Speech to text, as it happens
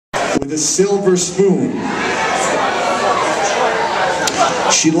with a silver spoon.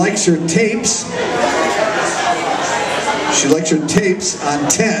 She likes her tapes. She likes her tapes on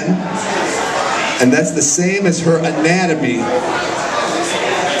 10, and that's the same as her anatomy.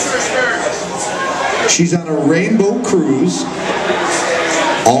 She's on a rainbow cruise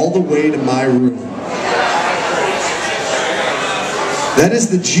all the way to my room. That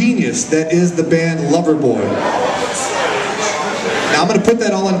is the genius that is the band Loverboy. Now I'm going to put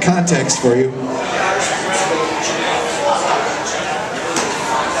that all in context for you.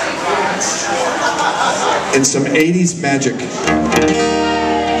 In some 80s magic.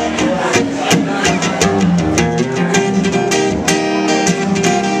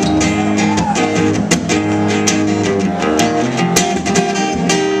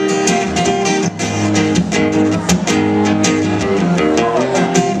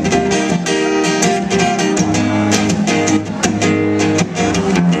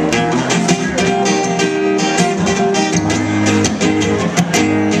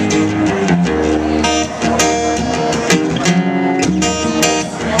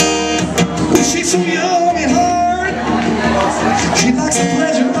 So young and hard, she likes the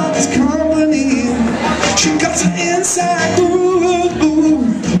pleasure of his company. She got an inside groove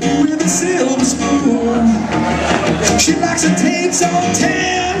with a silver spoon. She likes her tapes on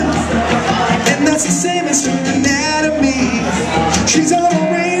 10, and that's the same as her anatomy. She's on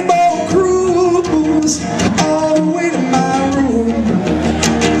a rainbow cruise all the way to my room.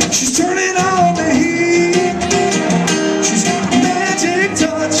 She's turning on the heat. She's got a magic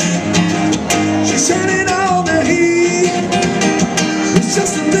touch. She's turning on the heat. It's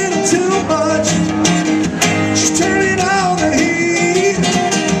just a little too much. She's turning on the heat.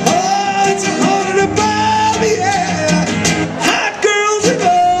 Oh, it's 100 above, yeah. Hot girls in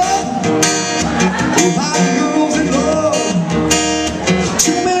love. Oh, hot girls in love.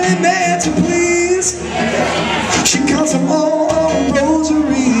 Too many men to please. She counts them all on a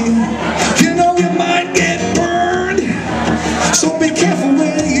rosary. You know you might get burned, so be careful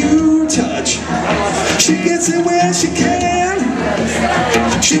when you touch. She gets it when she can.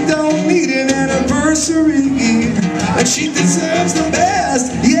 She don't need an anniversary, and she deserves the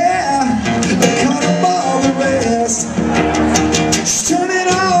best. Yeah, cut up all the rest. She's turning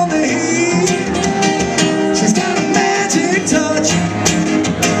on the heat. She's got a magic touch.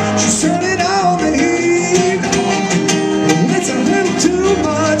 She's turning on the heat. It's a little too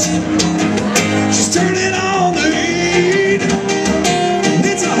much. She's turning on the heat.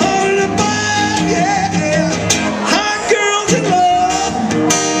 It's 100 above, yeah. Hot girls in love.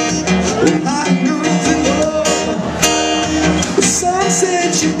 Hot girls in love. Some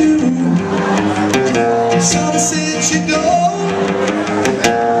said she do. Some said she don't.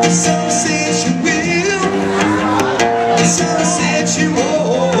 Some said she will. Some said she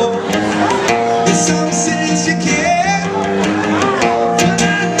won't. Some said she can. But I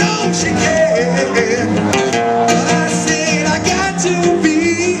know she can. But I said I got to be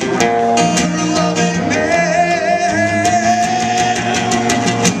her loving man.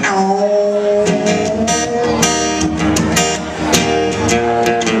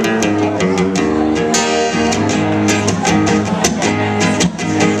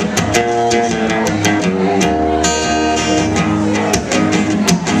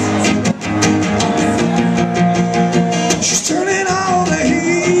 She's turning on the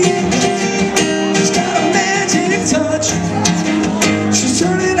heat. She's got a magic touch. She's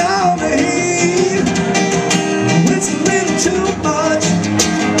turning on the heat. It's a little too much.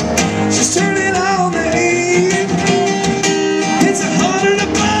 She's turning on the heat. It's 100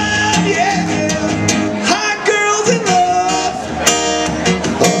 above, yeah. Hot girls in love.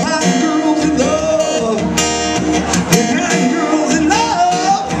 Oh, hot girls in love. Yeah, hot girls in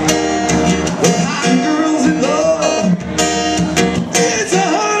love. Oh, hot girls in love. It's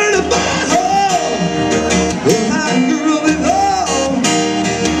 100 above. Oh, hot girl in love.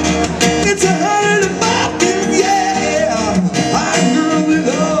 It's 100 above, yeah. Hot girl in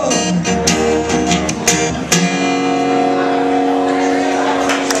love.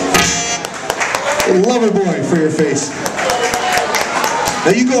 Loverboy for your face.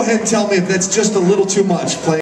 Now you go ahead and tell me if that's just a little too much playing